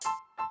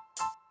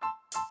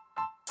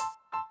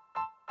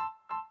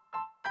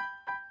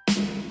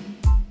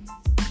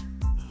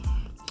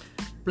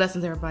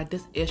Blessings, everybody.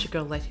 This is your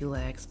girl, Lacey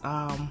Legs.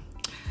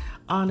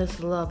 On this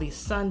lovely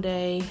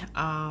Sunday,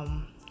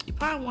 you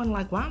probably wondering,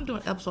 like, why I'm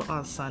doing an episode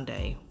on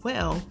Sunday.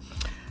 Well,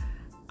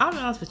 I'll be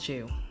honest with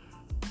you.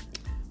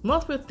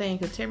 Most people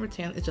think September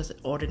 10th is just an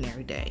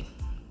ordinary day.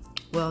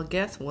 Well,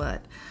 guess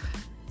what?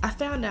 I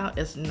found out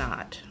it's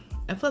not.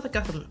 And plus, I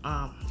got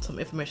some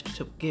information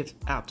to give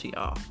out to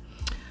y'all.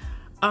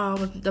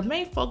 The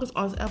main focus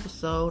on this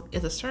episode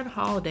is a certain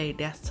holiday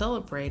that's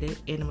celebrated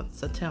in the month of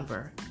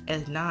September.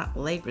 It's not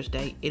Labor's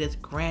Day, it is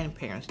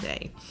Grandparents'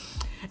 Day.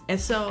 And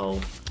so,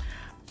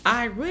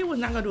 I really was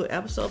not going to do an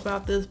episode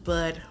about this,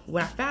 but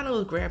when I found it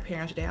was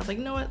Grandparents' Day, I was like,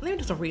 you know what, let me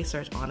do some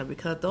research on it,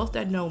 because those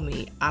that know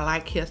me, I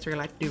like history, I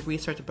like to do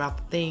research about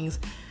the things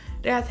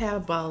that's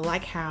happened, but I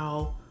like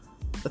how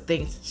the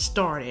things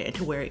started and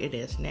to where it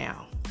is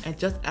now. And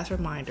just as a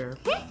reminder,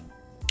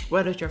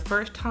 whether it's your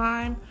first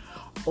time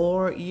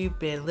or you've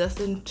been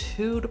listening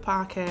to the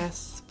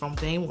podcast from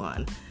day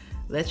one,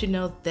 let you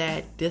know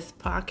that this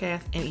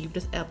podcast and even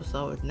this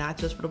episode is not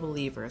just for the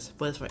believers,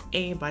 but it's for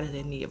anybody that's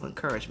in need of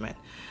encouragement.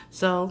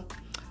 So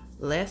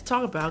let's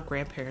talk about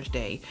Grandparents'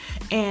 Day.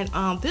 And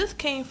this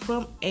came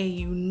from a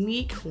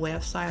unique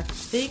website. I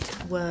think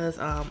was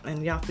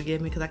and y'all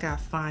forgive me because I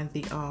gotta find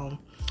the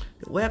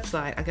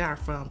website I got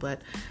it from,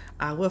 but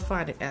I will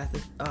find it as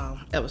this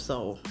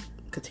episode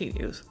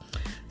continues.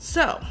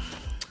 So,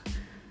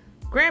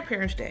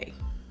 Grandparents' Day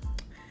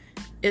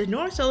is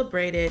normally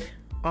celebrated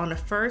on the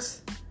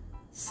first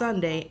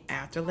Sunday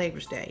after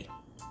Labor's Day.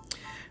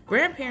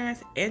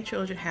 Grandparents and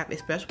children have a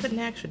special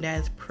connection that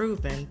is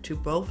proven to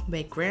both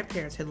make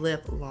grandparents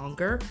live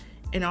longer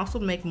and also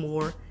make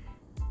more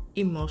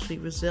emotionally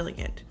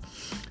resilient.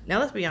 Now,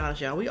 let's be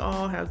honest, y'all. We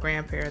all have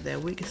grandparents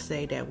that we can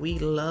say that we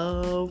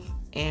love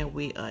and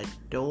we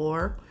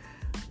adore.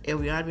 If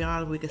we ought to be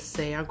honest, we could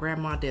say our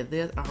grandma did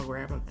this, our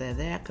grandma did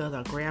that, because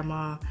our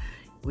grandma,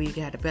 we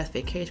got the best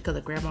vacation, because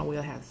our grandma, we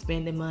don't have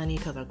spending money,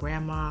 because our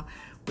grandma,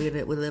 we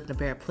live in a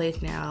better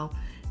place now,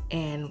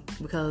 and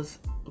because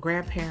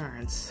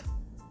grandparents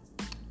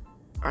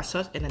are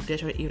such an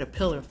addition, even a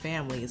pillar of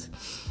families.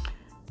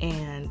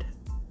 And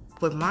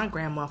with my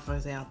grandma, for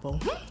example,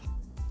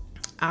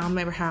 I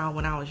remember how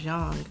when I was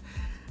young,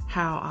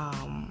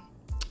 how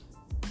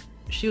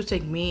she would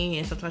take me,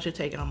 and sometimes she'd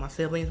take my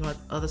siblings, my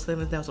other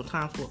siblings that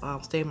sometimes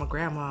would stay with my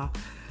grandma.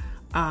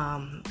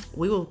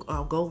 We would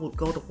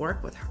go to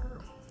work with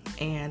her,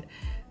 and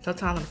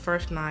sometimes on the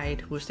first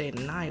night we'll stay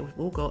the night.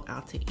 We'll go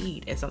out to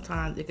eat, and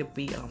sometimes it could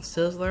be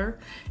Sizzler.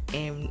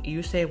 And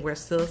you say where's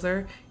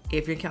Sizzler?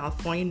 If you're in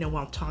California, you know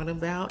what I'm talking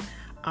about.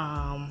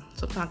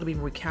 Sometimes it could be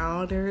Marie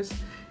Callender's,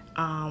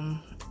 and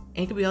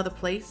it could be other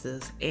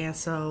places. And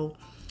so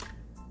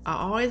I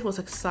always was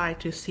excited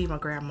to see my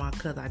grandma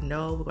because I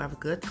know we're going to have a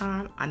good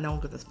time. I know I'm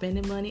going to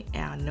spend money,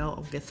 and I know I'm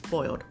going to get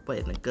spoiled, but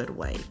in a good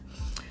way.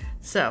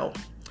 So,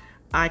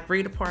 I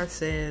agree the part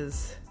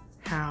says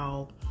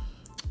how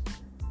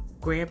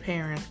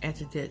grandparents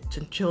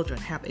and children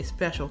have a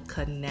special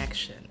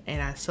connection.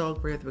 And I so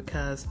agree with it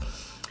because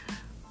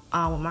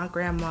with my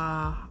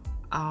grandma,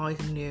 I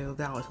always knew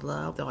that I was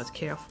loved, that I was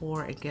cared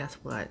for, and guess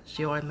what?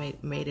 She always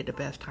made it the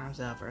best times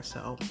ever.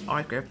 So, I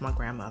always agree with my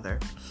grandmother.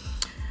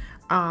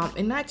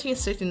 In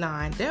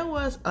 1969, there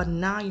was a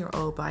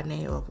 9-year-old by the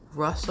name of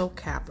Russell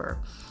Capper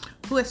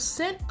who had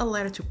sent a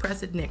letter to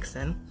President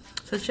Nixon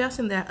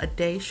suggesting that a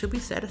day should be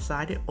set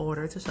aside in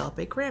order to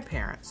celebrate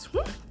grandparents.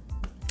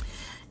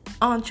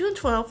 On June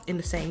 12th in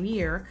the same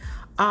year,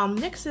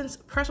 Nixon's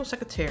personal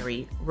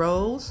secretary,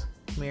 Rose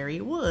Mary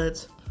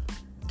Woods,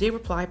 did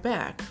reply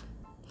back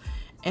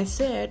and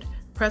said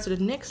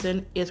President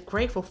Nixon is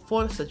grateful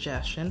for the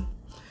suggestion,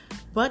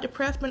 but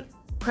the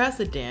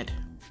president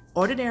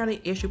ordinarily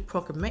issue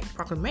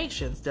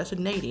proclamations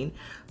designating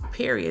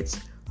periods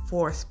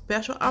for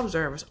special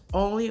observance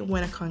only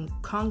when a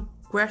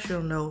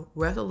congressional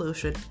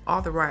resolution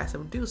authorized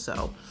them to do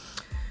so.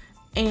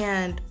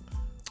 And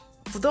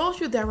for those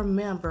of you that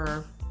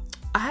remember,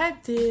 I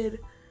did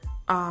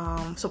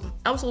some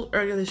episodes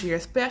earlier this year,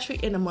 especially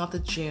in the month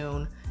of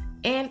June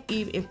and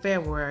even in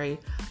February,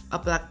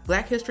 of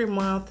Black History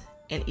Month,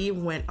 and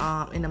even when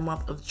in the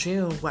month of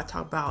June, where I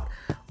talk about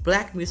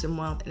Black Music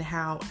Month and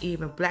how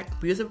even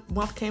Black Music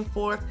Month came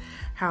forth,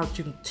 how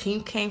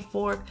Juneteenth came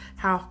forth,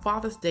 how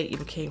Father's Day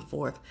even came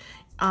forth.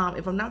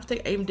 If I'm not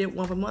mistaken, I even did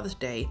one for Mother's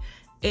Day.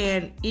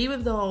 And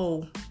even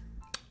though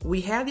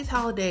we have these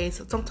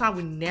holidays, sometimes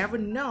we never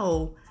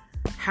know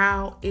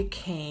how it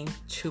came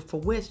to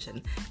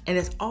fruition. And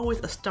it's always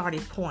a starting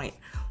point.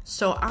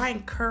 So I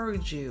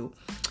encourage you,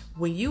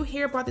 when you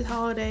hear about these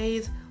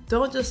holidays,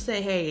 don't just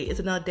say, hey,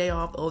 it's another day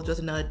off or just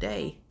another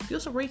day. Do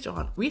some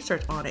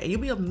research on it, and you'll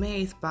be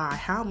amazed by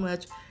how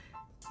much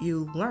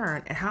you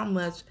learn and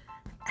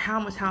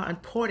how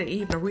important,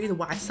 even the reason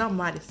why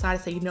somebody decided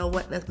to say, you know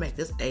what, let's make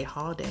this a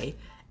holiday.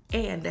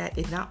 And that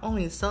is not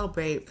only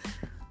celebrate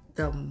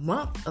the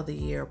month of the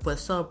year, but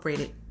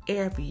celebrated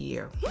every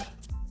year.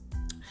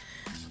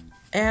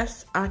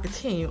 As I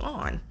continue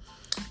on,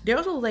 there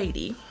was a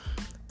lady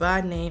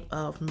by the name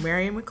of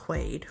Marion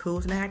McQuaid, who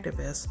was an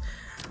activist,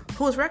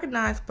 who was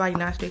recognized by the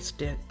United States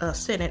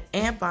Senate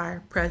and by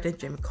President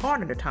Jimmy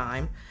Carter at the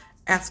time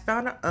as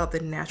founder of the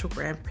National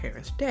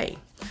Grandparents' Day.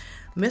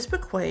 Ms.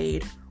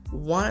 McQuaid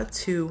wanted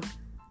to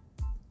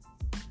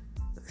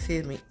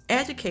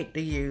educate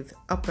the youth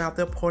about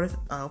the importance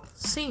of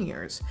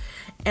seniors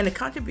and the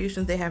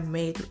contributions they have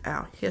made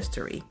throughout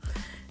history.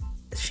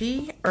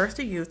 She urged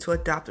the youth to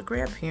adopt a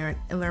grandparent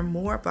and learn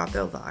more about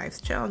their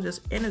lives, challenges,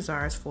 and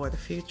desires for the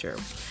future.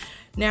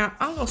 Now,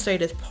 I'm going to say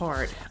this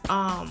part.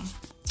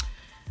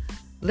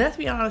 Let's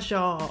be honest,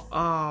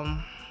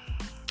 y'all.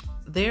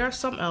 There are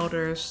some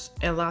elders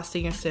and a lot of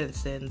senior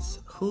citizens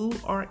who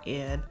are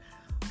in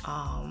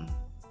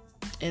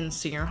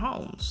senior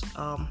homes,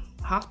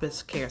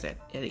 hospice cares, and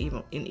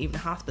even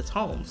hospice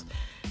homes.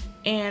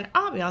 And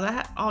I'll be honest,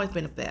 that has always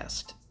been the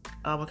best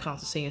when it comes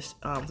to seniors,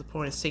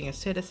 supporting senior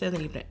citizens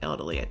and even the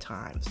elderly at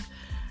times.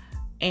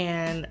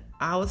 And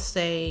I would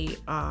say,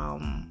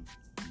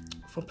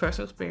 from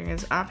personal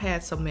experience, I've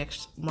had some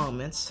mixed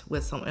moments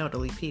with some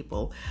elderly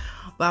people.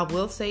 But I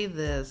will say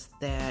this,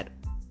 that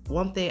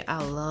one thing I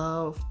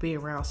love being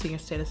around senior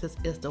citizens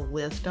is the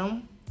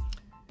wisdom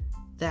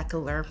that I can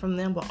learn from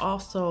them, but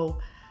also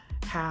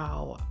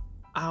how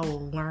I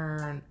will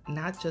learn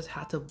not just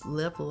how to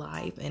live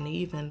life, and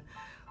even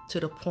to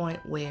the point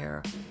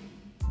where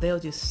they're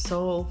just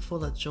so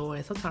full of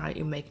joy. Sometimes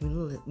it makes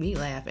me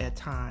laugh at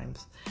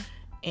times.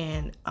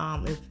 And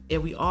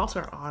if we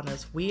also are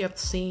honest, we have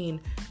seen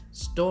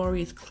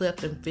stories,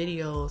 clips, and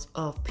videos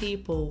of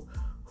people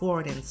who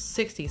are in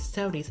 60s,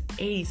 70s,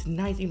 80s,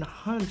 90s, even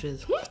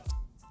 100s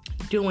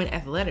doing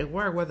athletic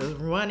work, whether it's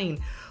running,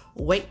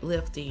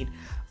 weightlifting,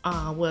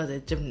 whether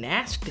it's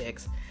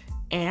gymnastics.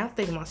 And I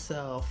think to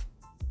myself,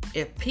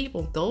 if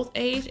people those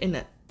age and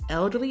the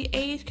elderly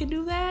age can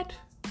do that,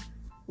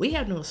 we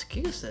have no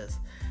excuses.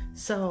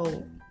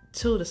 So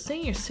to the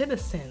senior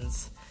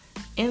citizens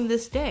in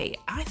this day,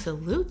 I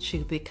salute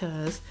you,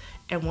 because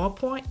at one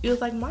point you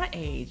was like my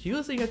age. You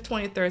was in your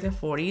 20s, 30s, and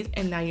 40s,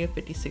 and now you're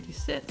 50s,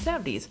 60s,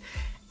 70s.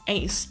 And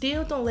you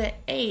still don't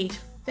let age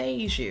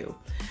phase you.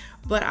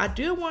 But I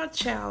do want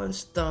to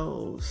challenge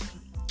those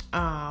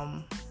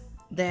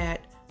that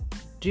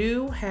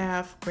do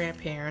have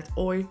grandparents,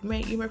 or your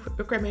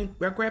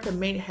grandparent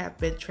may have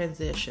been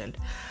transitioned.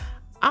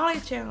 I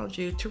challenge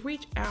you to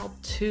reach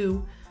out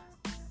to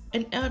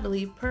an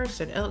elderly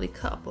person, elderly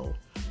couple.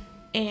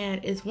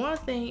 And it's one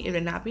thing if they're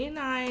not being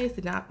nice,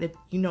 they're not,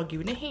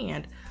 giving a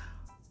hand.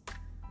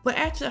 But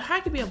actually,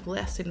 how can be a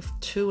blessing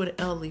to an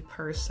elderly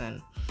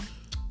person?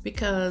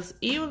 Because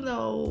even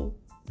though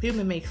people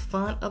may make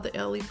fun of the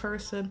elderly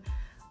person,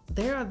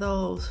 there are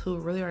those who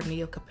really are in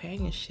need of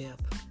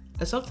companionship.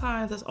 And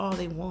sometimes that's all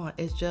they want,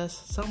 is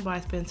just somebody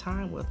spend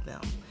time with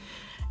them.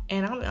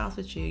 And I'll be honest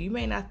with you, you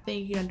may not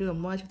think you're doing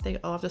much. You think,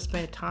 oh, I'll just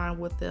spend time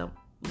with them.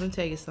 Let me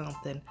tell you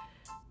something.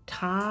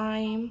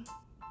 Time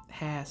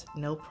has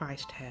no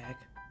price tag.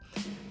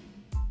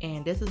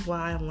 And this is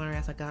why I learned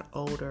as I got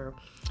older.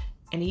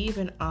 And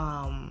even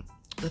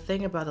the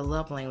thing about the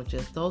love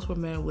languages, those were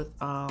men with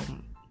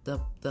the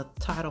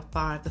Title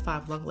 5, the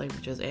 5 love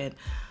languages, and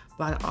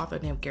by the author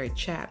named Gary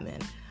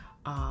Chapman.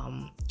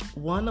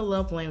 One of the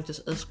love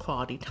languages is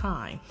quality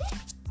time.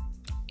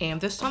 And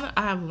there's something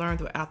I have learned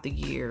throughout the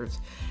years,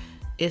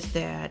 is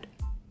that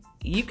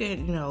you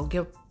can,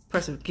 give a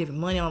person giving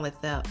money,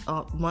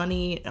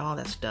 money and all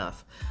that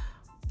stuff.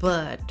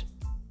 But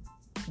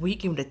we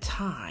give them the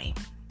time,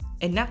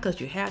 and not because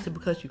you have to,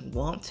 because you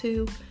want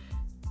to,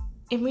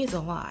 it means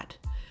a lot.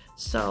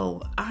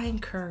 So I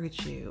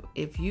encourage you,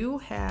 if you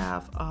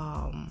have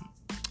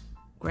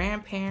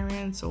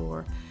grandparents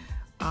or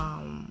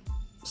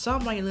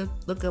somebody you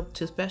look up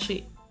to,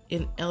 especially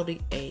in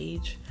elderly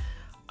age,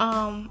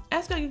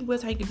 ask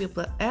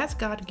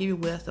God to give you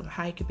wisdom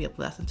how you can be a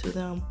blessing to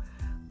them.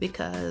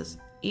 Because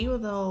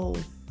even though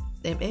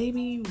they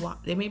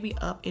may be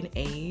up in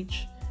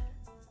age,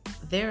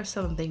 there's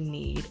something they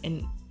need,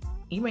 and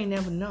you may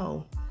never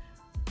know.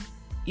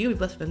 You'll be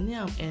blessing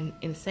them, and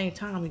in the same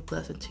time, be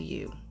blessing to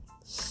you.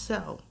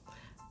 So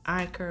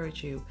I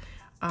encourage you,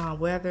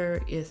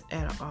 whether it's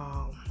at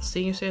a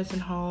senior citizen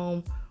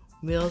home,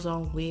 Meals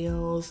on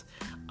Wheels,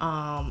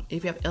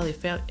 if you have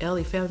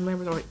elderly family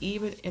members, or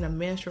even in a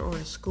ministry or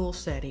in a school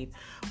setting,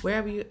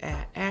 wherever you're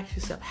at, ask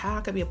yourself, how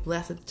can I be a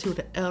blessing to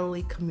the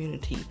elderly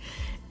community?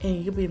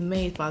 And you'll be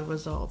amazed by the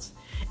results.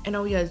 And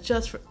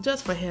just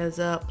for heads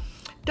up,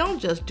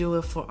 don't just do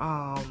it for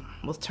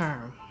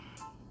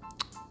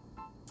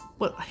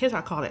here's how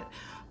I call it,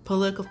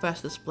 political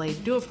fashion display.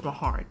 Do it from the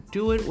heart.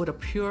 Do it with a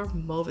pure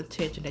motive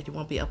intention that you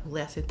want to be a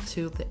blessing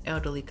to the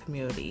elderly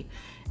community.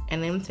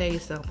 And let me tell you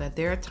something.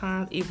 There are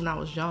times, even when I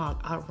was young,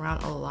 I was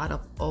around a lot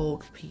of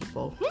old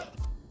people.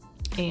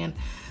 And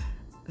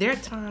there are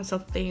times,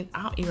 some things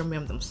I don't even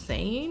remember them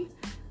saying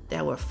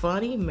that were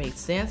funny, made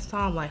sense. So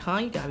I'm like,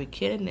 you gotta be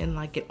kidding.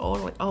 And get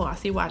older, like, oh, I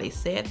see why they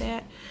said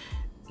that.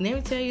 Let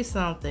me tell you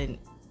something.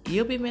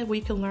 You'll be amazed what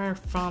you can learn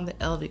from the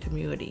elderly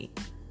community.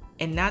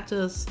 And not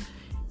just,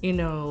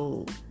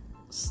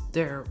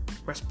 their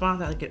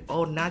response as they get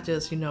old, not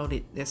just,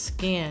 their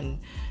skin,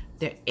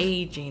 their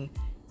aging.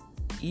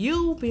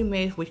 you'll be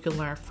amazed what you can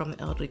learn from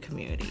the elderly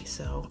community.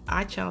 So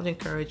I challenge and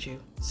encourage you.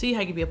 See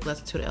how you can be a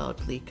blessing to the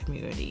elderly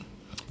community.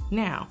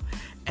 Now,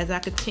 as I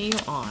continue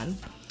on,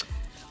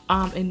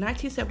 in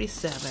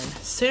 1977,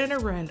 Senator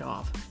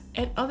Randolph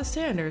and other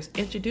senators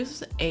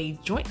introduces a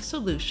joint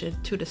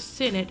solution to the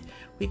Senate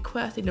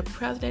requesting the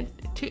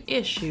president to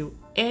issue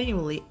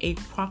annually a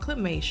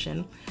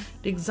proclamation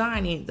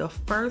designating the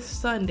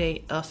first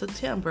Sunday of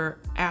September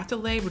after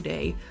Labor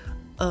Day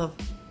of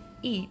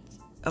each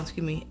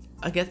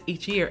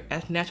year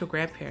as National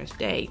Grandparents'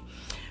 Day.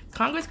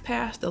 Congress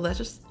passed the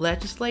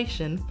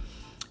legislation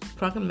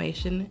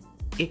proclamation.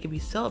 It can be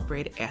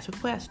celebrated as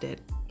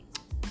requested.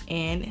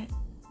 And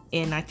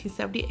in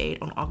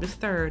 1978, on August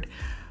 3rd,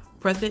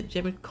 President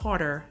Jimmy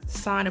Carter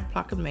signed a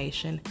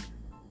proclamation,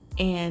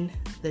 and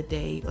the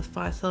day was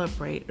finally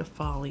celebrated the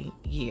following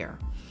year.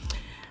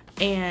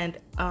 And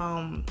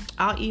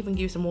I'll even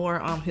give some more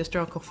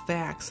historical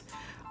facts.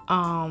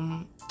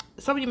 Some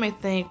of you may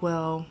think,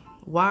 well,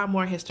 why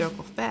more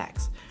historical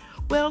facts?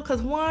 Well,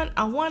 because I want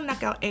to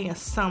knock out any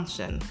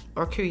assumption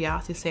or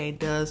curiosity saying,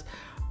 does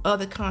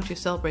other countries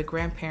celebrate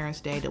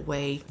Grandparents' Day the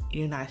way the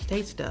United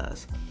States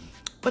does?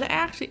 But the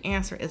actual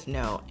answer is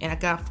no, and I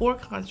got 4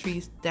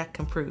 countries that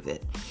can prove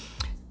it.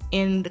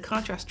 In the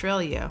country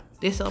Australia,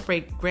 they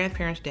celebrate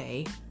Grandparents'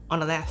 Day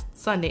on the last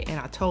Sunday in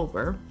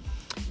October.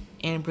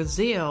 In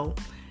Brazil,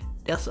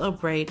 they'll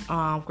celebrate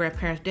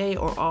Grandparents' Day,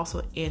 or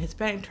also in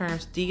Hispanic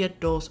terms, Dia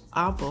dos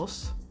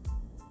Avós.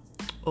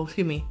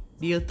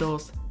 Dia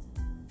dos.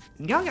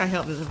 Y'all gotta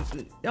help me.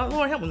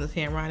 Lord help me with this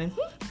handwriting.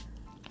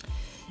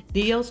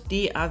 Dios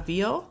de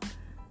Avio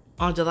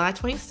on July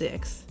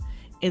 26th.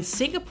 In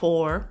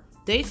Singapore,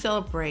 they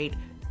celebrate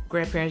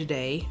Grandparents'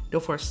 Day the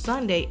first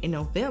Sunday in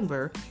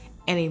November,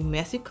 and in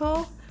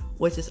Mexico,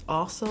 which is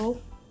also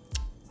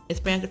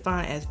Spanish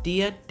defined as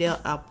Dia del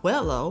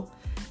Abuelo,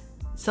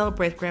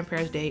 celebrates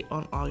Grandparents' Day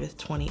on August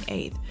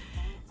 28th.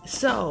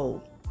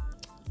 So,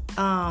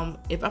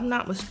 if I'm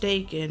not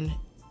mistaken,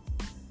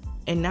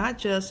 and not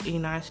just in the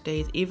United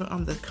States, even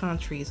other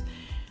countries,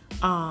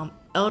 the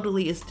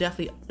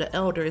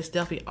elder is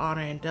definitely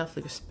honored and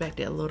definitely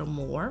respected a little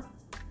more.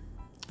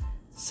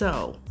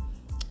 So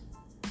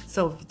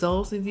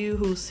those of you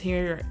who's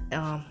here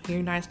in the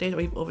United States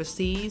or even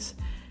overseas,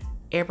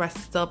 everybody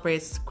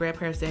celebrates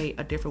Grandparents' Day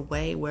a different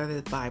way, whether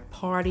it's by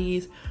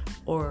parties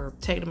or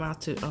take them out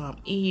to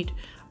eat,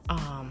 do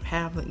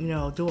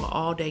an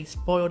all-day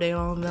spoil day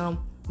on them.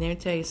 Let me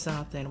tell you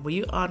something. When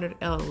you honor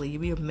the elderly,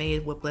 you'll be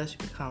amazed what blessing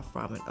can come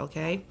from it,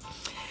 okay?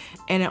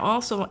 And I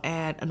also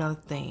add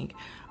another thing.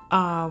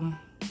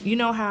 You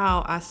know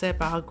how I said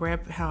about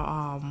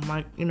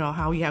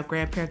how you have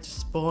grandparents to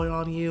spoil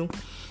on you?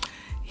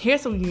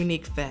 Here's some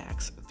unique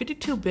facts.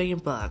 $52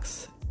 billion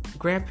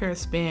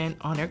grandparents spend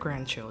on their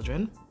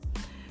grandchildren.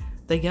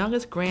 The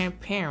youngest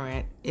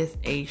grandparent is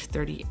age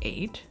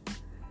 38,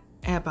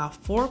 and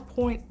about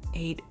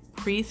 4.8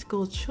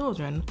 preschool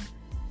children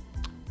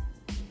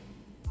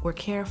were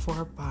cared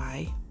for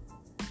by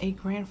a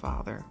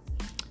grandfather.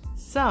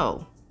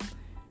 So,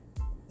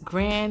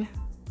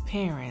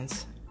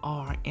 grandparents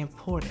are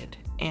important.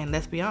 And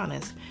let's be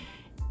honest,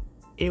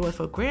 it was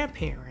for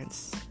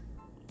grandparents,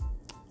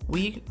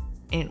 we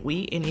and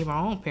even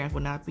our own parents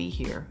would not be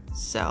here.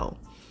 So,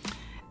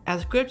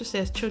 as scripture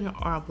says, children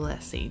are a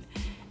blessing.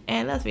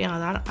 And let's be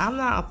honest, I'm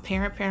not a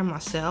parent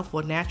myself,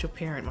 or natural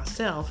parent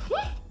myself,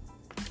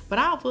 but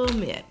I will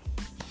admit,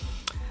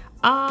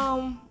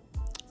 I'm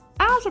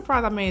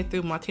surprised I made it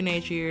through my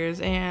teenage years.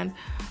 And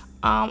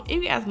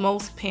even as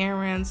most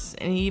parents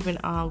and even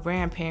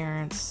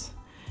grandparents,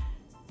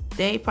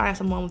 they probably have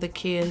some moment with the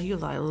kids, you're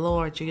like,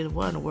 Lord Jesus,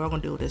 what in the world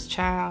gonna do with this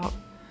child?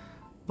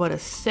 But a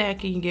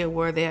second you get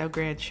where they have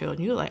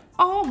grandchildren, you're like,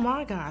 oh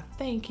my God,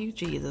 thank you,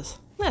 Jesus.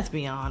 Let's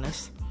be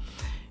honest.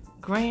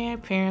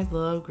 Grandparents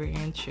love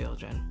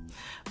grandchildren.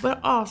 But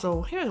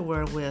also, here's a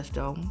word of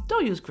wisdom.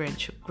 Don't use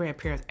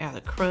grandparents as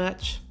a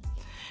crutch.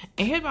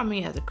 And here's what I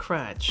mean as a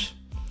crutch.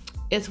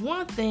 It's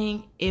one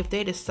thing if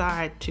they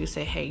decide to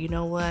say, hey, you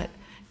know what?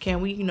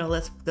 Can we,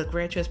 let's the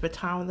grandchildren spend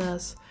time with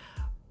us?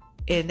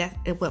 And that's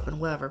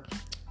whatever.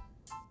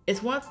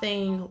 It's one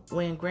thing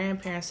when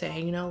grandparents say,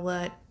 hey, you know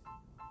what?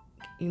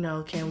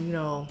 Can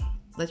we,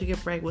 let you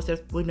get break with us?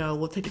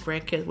 We'll take the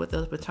grandkids with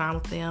us, spend time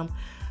with them.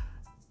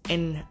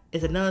 And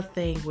it's another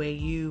thing where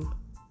you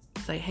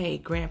say, hey,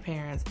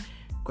 grandparents,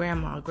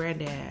 grandma,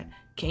 granddad,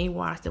 can you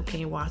watch them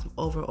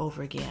over and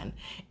over again?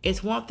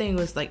 It's one thing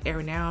was like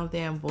every now and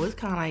then, but it's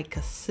kind of like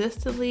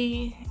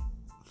consistently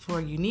for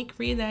a unique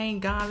reason that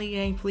ain't godly,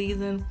 ain't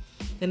pleasing,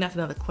 then that's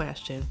another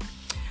question.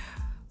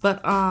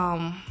 But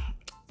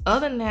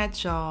other than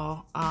that,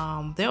 y'all,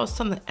 there was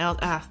something else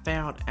I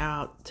found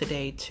out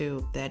today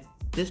too, that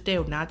this day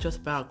was not just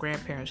about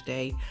Grandparents'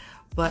 Day,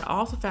 but I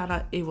also found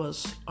out it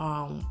was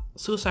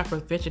Suicide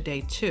Prevention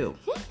Day too.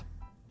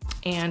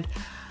 And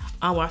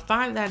when I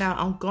find that out,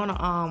 I'm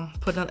gonna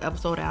put another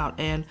episode out.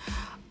 And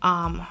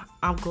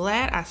I'm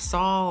glad I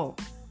saw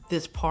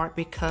this part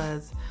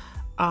because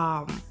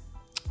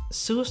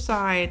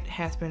suicide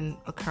has been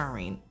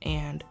occurring,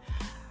 and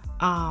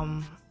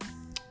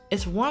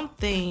it's one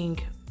thing,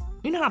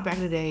 you know how back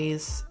in the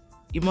days,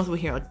 you mostly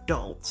hear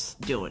adults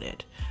doing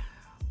it.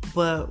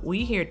 But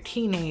we hear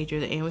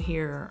teenagers and we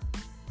hear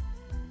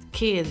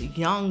kids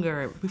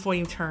younger, before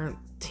you turn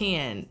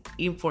 10,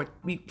 even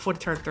before they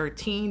turn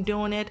 13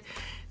 doing it,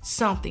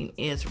 something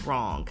is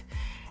wrong.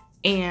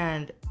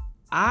 And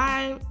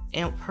I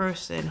am a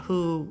person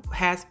who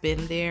has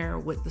been there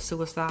with the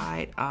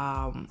suicide.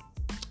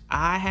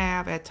 I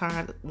have at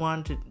times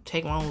wanted to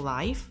take my own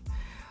life.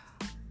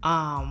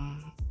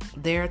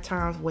 There are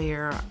times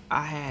where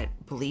I had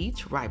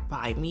bleach right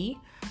by me.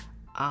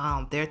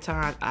 There are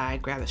times I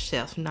grabbed a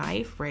chef's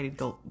knife, ready to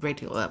go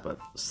up,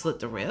 slit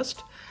the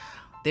wrist.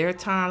 There are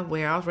times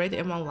where I was ready to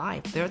end my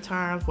life. There are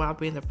times where I've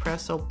been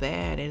depressed so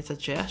bad and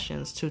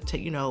suggestions to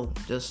take,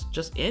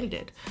 just end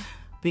it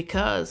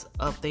because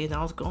of things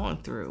I was going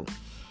through.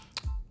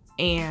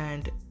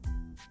 And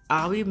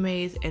I'll be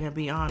amazed, and to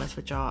be honest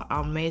with y'all,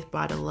 I'm amazed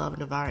by the love and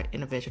divine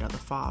intervention of the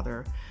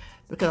Father,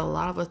 because a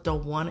lot of us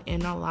don't want to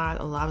end our lives.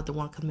 A lot of us don't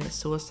want to commit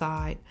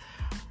suicide.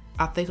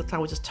 I think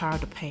sometimes we're just tired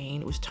of the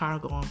pain. We're just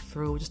tired of going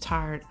through. We're just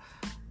tired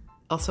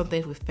of some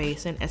things we're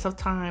facing. And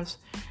sometimes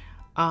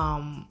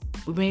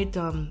we may have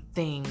done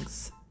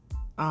things,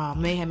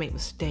 may have made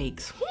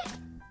mistakes.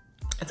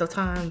 And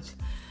sometimes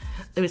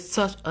there is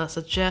such a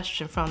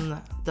suggestion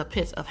from the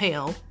pits of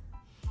hell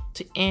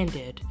to end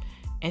it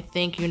and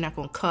think you're not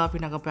going to cover,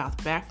 you're not going to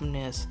bounce back from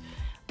this.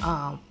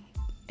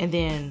 And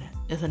then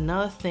there's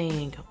another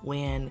thing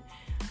when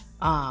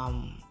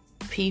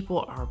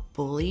people are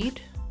bullied,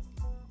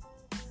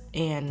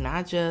 and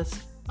not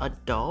just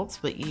adults,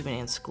 but even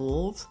in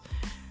schools.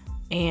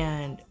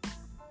 And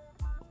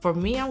for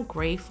me, I'm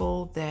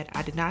grateful that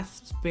I did not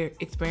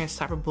experience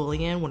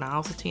cyberbullying when I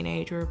was a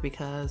teenager,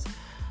 because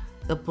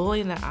the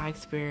bullying that I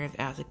experienced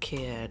as a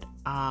kid,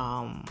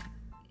 by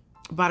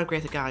the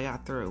grace of God, I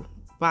got through.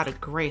 By the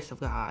grace of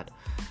God,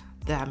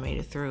 that I made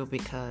it through,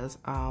 because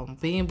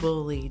being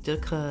bullied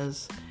just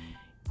because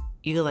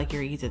you look like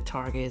you're easy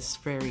target is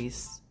very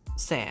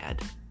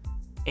sad.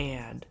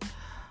 And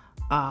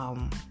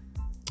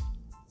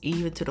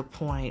even to the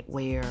point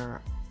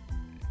where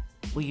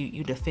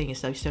you defend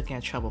yourself, you still get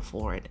in trouble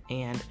for it.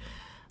 And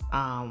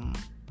I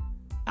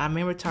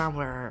remember a time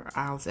where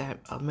I was at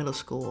a middle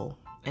school,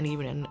 and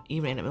even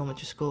in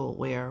elementary school,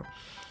 where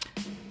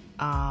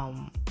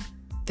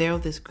there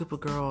was this group of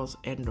girls,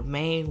 and the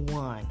main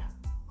one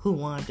who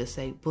wanted to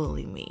say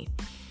bully me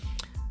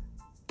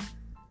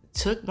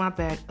took my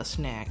bag of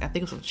snack, I think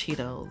it was some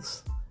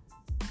Cheetos,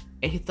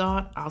 and he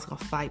thought I was gonna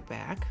fight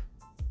back.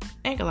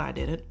 Ain't gonna lie, I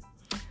didn't.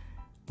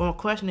 But my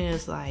question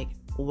is, like,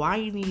 why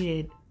you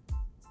needed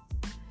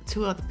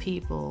two other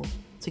people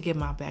to get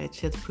my bag of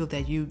chips to prove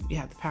that you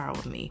have the power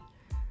over me?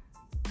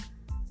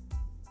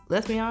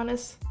 Let's be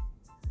honest,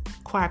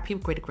 quiet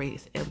people create the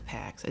greatest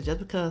impacts. And just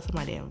because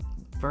somebody didn't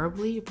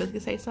verbally or physically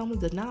say something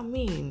does not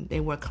mean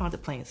they were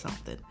contemplating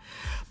something.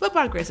 But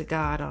by the grace of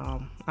God,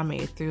 I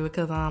made it through,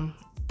 because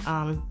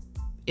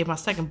in my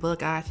second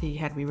book, I actually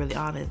had to be really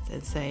honest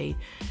and say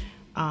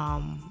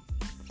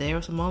there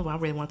were some moments where I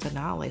really wanted to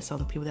annihilate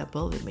some of the people that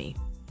bullied me.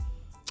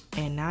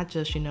 And not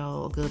just,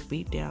 a good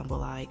beatdown, but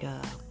like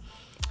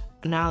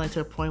annihilate to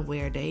the point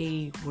where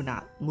they were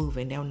not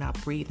moving, they were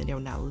not breathing, they were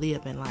not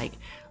living. Like,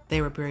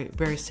 they were very,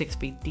 very 6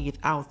 feet deep.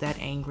 I was that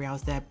angry, I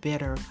was that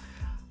bitter,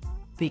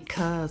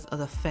 because of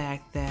the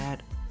fact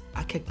that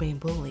I kept being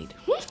bullied.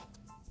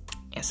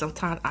 And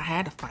sometimes I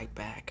had to fight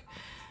back.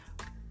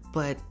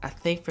 But I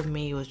think for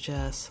me, it was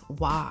just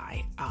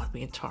why I was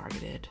being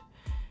targeted.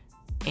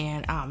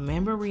 And I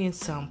remember reading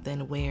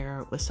something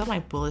where when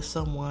somebody bullies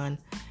someone,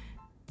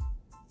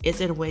 it's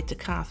in a way to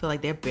kind of feel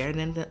like they're better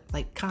than them,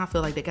 like kind of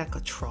feel like they got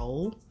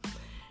control.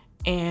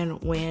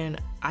 And when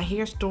I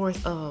hear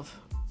stories of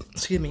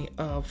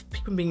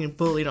people being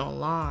bullied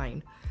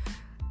online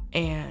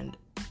and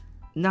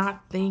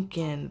not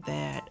thinking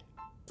that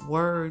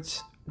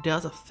words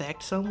does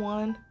affect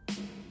someone,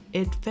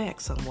 it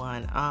affects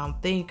someone.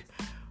 Think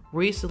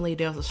recently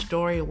there was a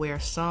story where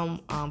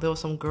there was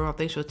some girl, I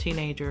think she was a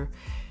teenager,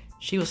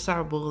 she was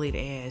cyberbullied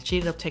and she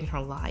ended up taking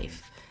her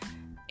life.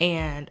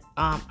 And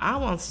I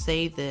want to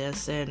say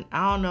this, and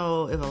I don't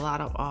know if a lot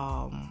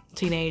of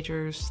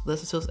teenagers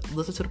listen to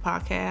the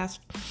podcast.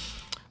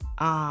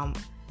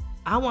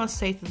 I want to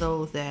say to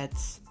those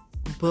that's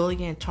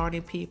bullying and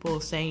targeting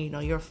people, saying,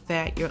 you're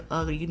fat, you're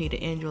ugly, you need to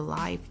end your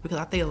life, because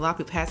I think a lot of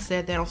people have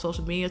said that on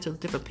social media to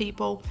different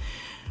people.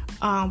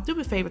 Do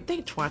me a favor,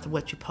 think twice of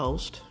what you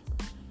post.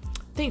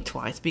 Think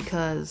twice,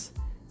 because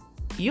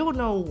you don't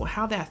know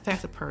how that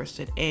affects a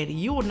person, and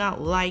you will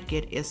not like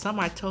it if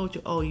somebody told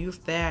you, oh, you're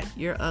fat,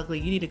 you're ugly,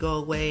 you need to go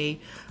away,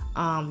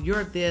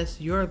 you're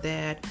this, you're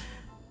that,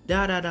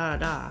 da da da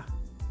da.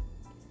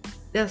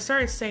 There's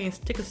certain saying,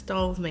 stick of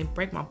stones may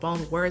break my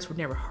bones, words would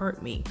never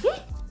hurt me.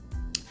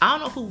 I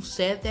don't know who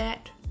said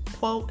that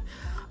quote,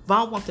 but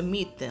I want to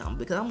meet them,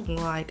 because I'm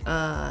like,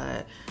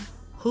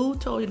 who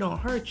told you don't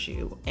hurt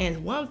you?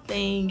 And one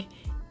thing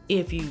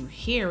if you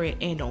hear it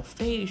and don't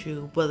faze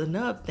you, but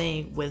another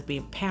thing was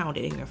being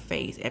pounded in your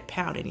face and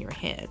pounded in your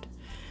head.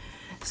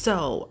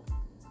 So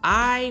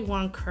I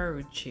want to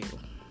encourage you,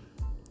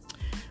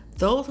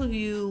 those of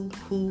you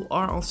who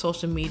are on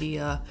social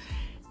media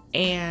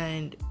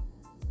and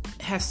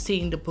have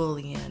seen the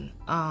bullying,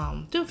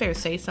 do a favor,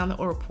 say something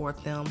or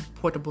report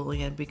the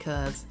bullying,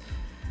 because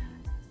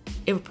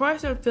if a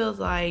person feels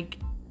like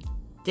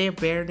they're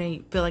better than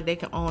you, feel like they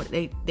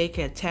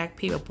can attack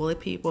people, bully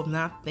people,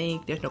 not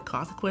think there's no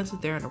consequences,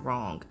 they're in the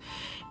wrong.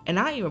 And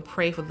I even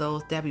pray for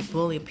those that be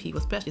bullying people,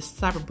 especially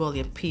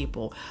cyberbullying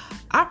people.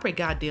 I pray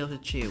God deals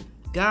with you.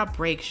 God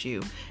breaks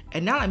you,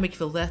 and not only make you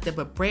feel less than,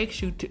 but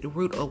breaks you to the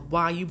root of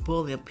why you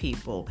bullying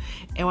people.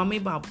 And what I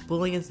mean by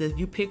bullying is that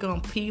you pick on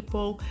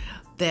people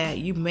that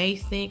you may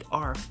think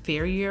are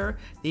inferior,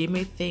 that you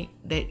may think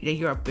that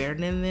you're better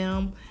than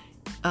them.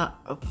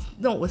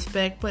 Don't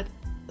respect, but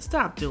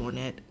stop doing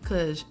it,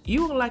 because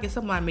you don't like it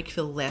somebody make you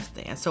feel less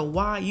than. So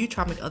why you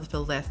try to make others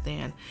feel less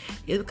than?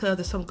 Is it because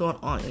there's something going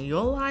on in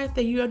your life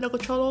that you have no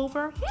control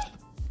over?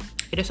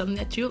 Is there something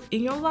that you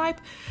in your life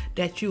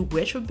that you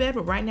wish were better,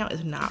 but right now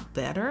is not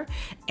better,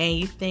 and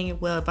you think,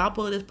 well, if I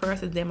bully this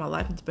person, then my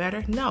life is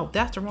better? No,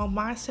 that's the wrong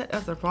mindset.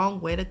 That's the wrong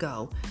way to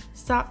go.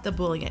 Stop the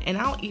bullying. And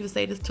I don't even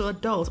say this to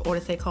adults, or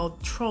they say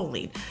called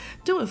trolling.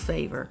 Do a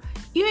favor.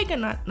 You ain't got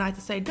nothing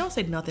to say. Don't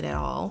say nothing at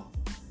all.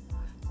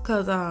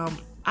 Cause I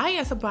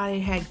had somebody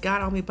had got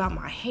on me about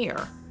my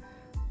hair,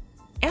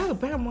 and I was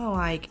back in my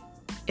like,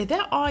 is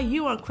that all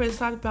you want to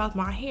criticize about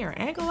my hair?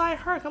 I ain't gonna lie, it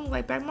hurt. I'm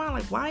like, back in my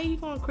like, why are you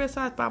gonna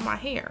criticize about my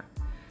hair?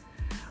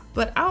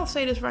 But I'll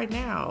say this right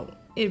now: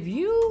 if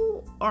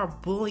you are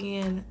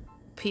bullying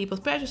people,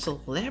 especially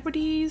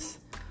celebrities,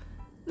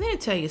 let me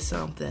tell you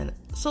something.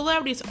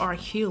 Celebrities are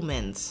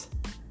humans.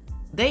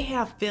 They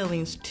have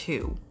feelings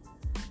too.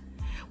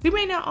 We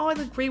may not always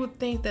agree with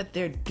things that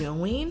they're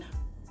doing,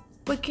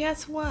 but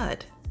guess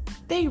what?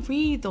 They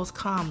read those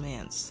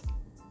comments.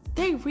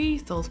 They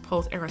read those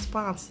posts and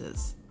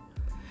responses.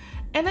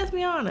 And let's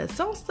be honest,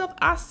 some stuff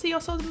I see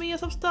on social media,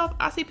 some stuff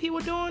I see people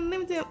doing,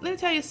 let me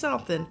tell you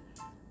something.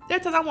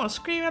 There's times I want to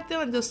scream at them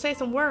and just say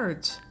some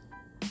words.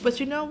 But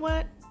you know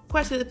what?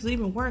 Question if it's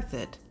even worth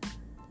it.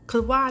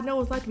 Because why I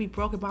know it's like to be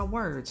broken by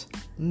words.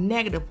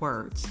 Negative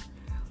words.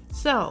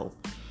 So,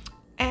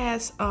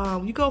 as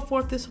you go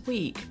forth this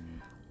week,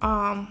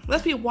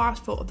 let's be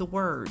watchful of the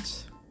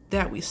words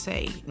that we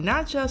say.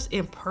 Not just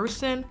in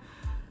person,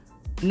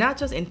 not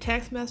just in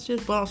text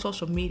messages, but on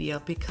social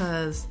media,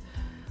 because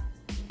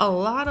a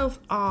lot of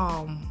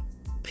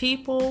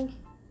people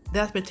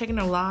that's been taking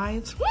their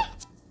lives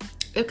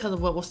because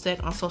of what was said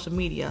on social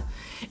media.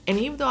 And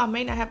even though I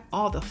may not have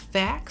all the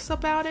facts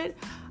about it,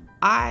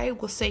 I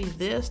will say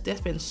this: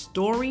 there's been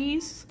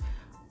stories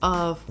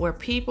of where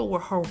people were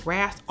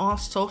harassed on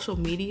social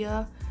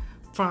media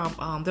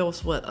from there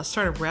was a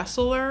certain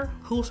wrestler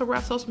who was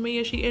harassed on social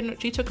media.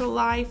 She took her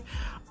life.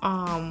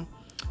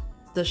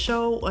 The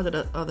show on The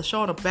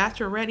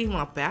Bachelorette, even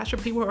on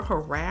Bachelor, people were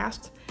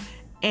harassed.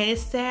 And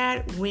it's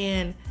sad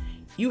when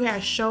you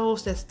have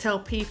shows that tell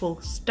people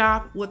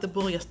stop with the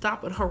bullying,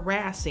 stop with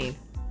harassing.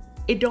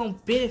 It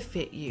don't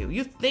benefit you.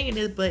 You're thinking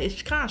this, but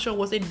it's kind of showing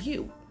what's in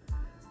you.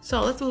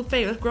 So let's do a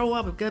favor. Let's grow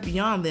up and get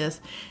beyond this,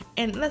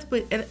 and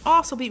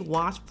also be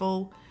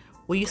watchful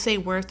when you say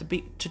words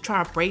to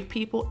try to break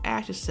people.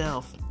 Ask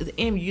yourself: is the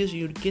enemy using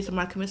you to get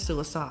somebody to commit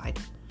suicide?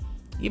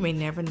 You may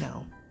never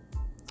know.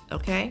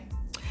 Okay.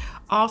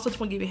 Also, just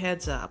want to give you a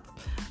heads up.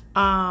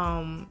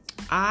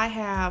 I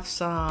have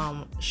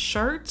some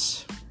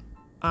shirts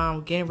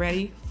getting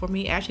ready for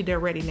me. Actually, they're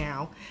ready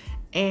now.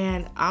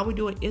 And I'll be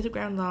doing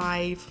Instagram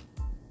Live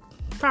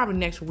probably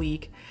next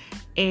week.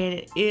 And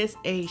it is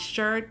a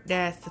shirt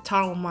that's the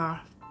title of my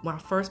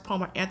first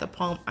poem, my anthem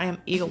poem, I Am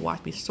Eagle,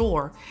 Watch Me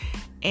Soar.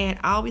 And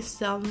I'll be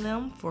selling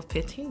them for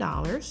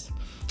 $15.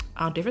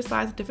 Different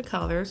sizes, different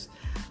colors.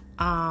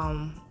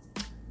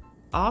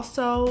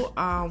 Also,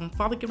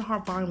 Father Given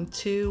Heart Volume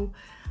 2.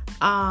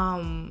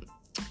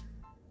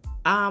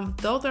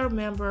 Those I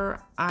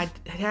remember, I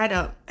had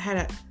a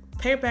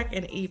paperback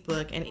and an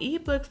ebook. And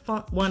ebook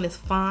one is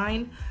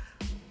fine.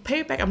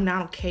 Paperback I'm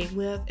not okay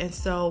with, and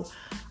so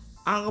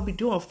I'm gonna be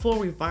doing a full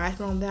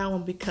revision on that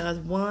one, because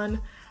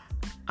one,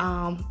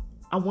 I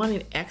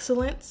wanted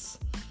excellence,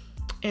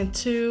 and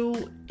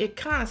two, it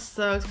kind of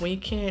sucks when you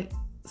can't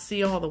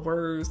see all the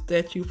words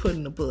that you put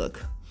in the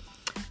book.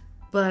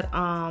 But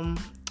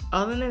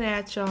other than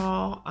that,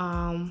 y'all,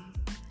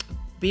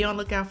 be on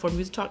the lookout for a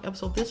Music Talk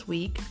episode this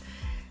week.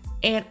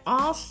 And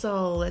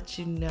also let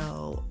you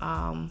know,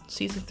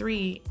 season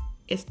 3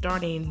 is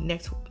starting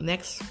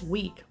next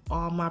week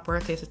on my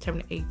birthday,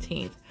 September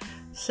 18th.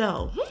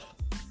 So,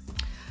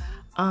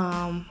 if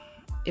I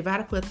had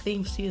to put a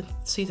theme for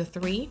season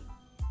 3,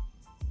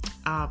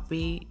 I'll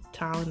be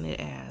titling it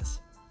as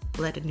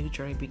 "Let the New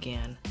Journey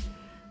Begin,"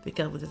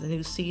 because with a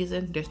new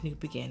season, there's new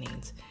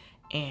beginnings.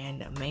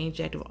 And the main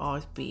objective will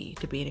always be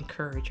to be an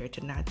encourager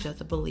to not just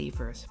the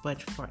believers,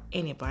 but for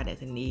anybody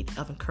that's in need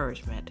of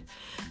encouragement.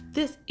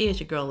 This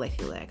is your girl,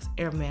 Lexi Lex.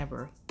 And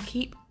remember,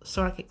 keep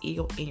soaring like an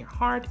eagle in your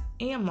heart,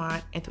 in your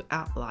mind, and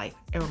throughout life.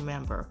 And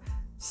remember,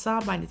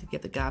 somebody needs to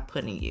get the God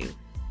put in you.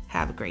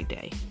 Have a great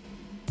day.